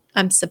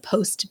I'm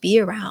supposed to be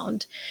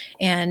around.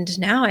 And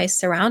now I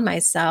surround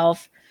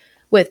myself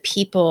with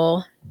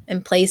people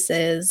and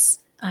places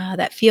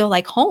that feel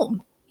like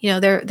home.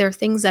 There are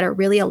things that are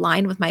really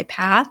aligned with my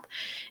path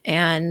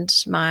and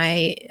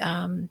my,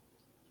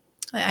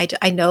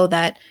 I know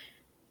that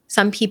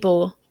some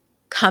people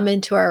come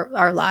into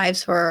our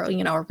lives for,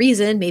 a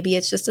reason. Maybe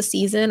it's just a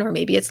season or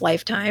maybe it's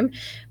lifetime,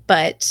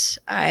 but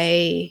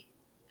I've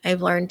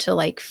learned to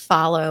like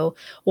follow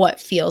what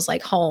feels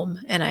like home.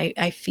 And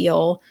I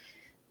feel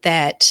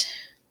that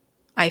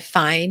I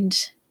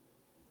find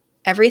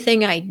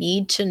everything I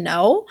need to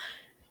know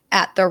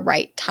at the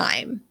right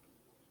time.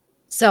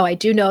 So I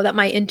do know that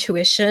my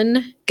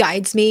intuition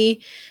guides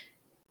me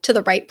to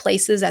the right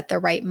places at the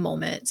right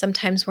moment.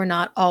 Sometimes we're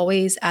not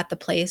always at the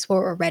place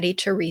where we're ready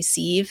to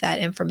receive that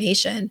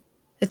information.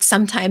 It's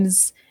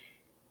sometimes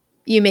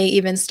you may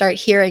even start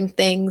hearing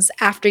things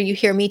after you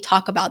hear me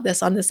talk about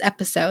this on this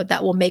episode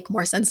that will make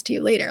more sense to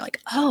you later.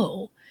 Like,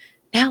 oh,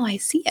 now I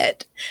see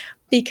it.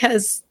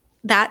 Because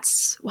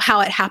that's how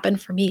it happened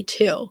for me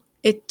too.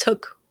 It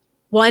took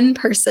one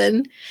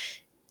person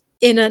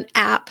in an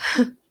app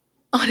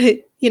on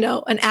it,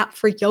 an app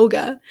for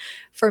yoga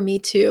for me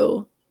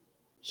to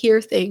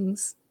hear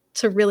things,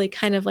 to really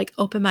kind of like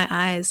open my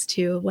eyes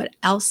to what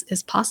else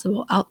is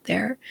possible out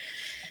there.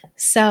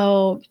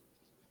 So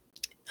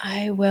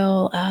I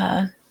will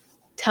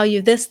tell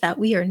you this, that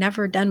we are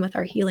never done with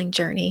our healing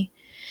journey.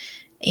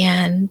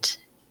 And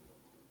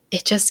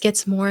it just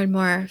gets more and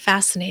more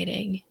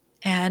fascinating.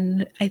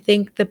 And I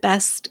think the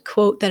best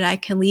quote that I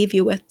can leave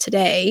you with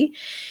today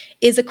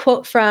is a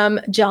quote from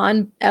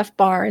John F.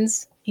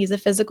 Barnes. He's a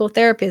physical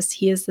therapist.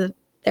 He is the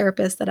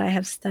therapist that I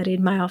have studied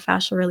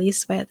myofascial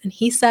release with. And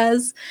he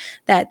says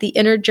that the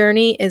inner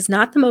journey is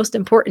not the most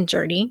important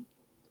journey.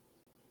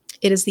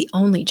 It is the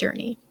only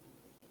journey.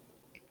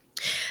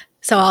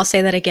 So I'll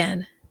say that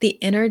again. The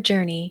inner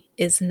journey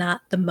is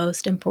not the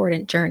most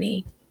important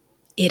journey.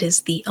 It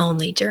is the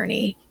only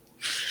journey.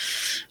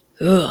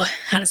 Ooh,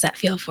 how does that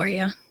feel for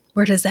you?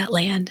 Where does that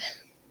land?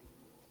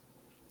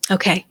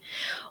 Okay.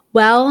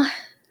 Well,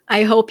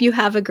 I hope you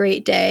have a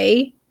great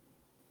day.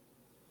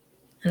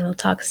 And we'll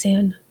talk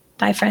soon.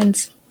 Bye,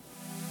 friends.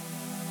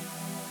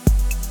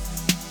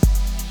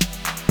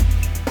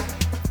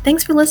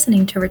 Thanks for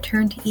listening to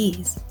Return to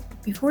Ease.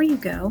 Before you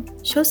go,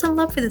 show some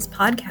love for this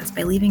podcast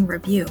by leaving a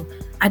review.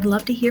 I'd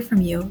love to hear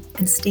from you,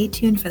 and stay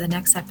tuned for the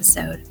next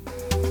episode.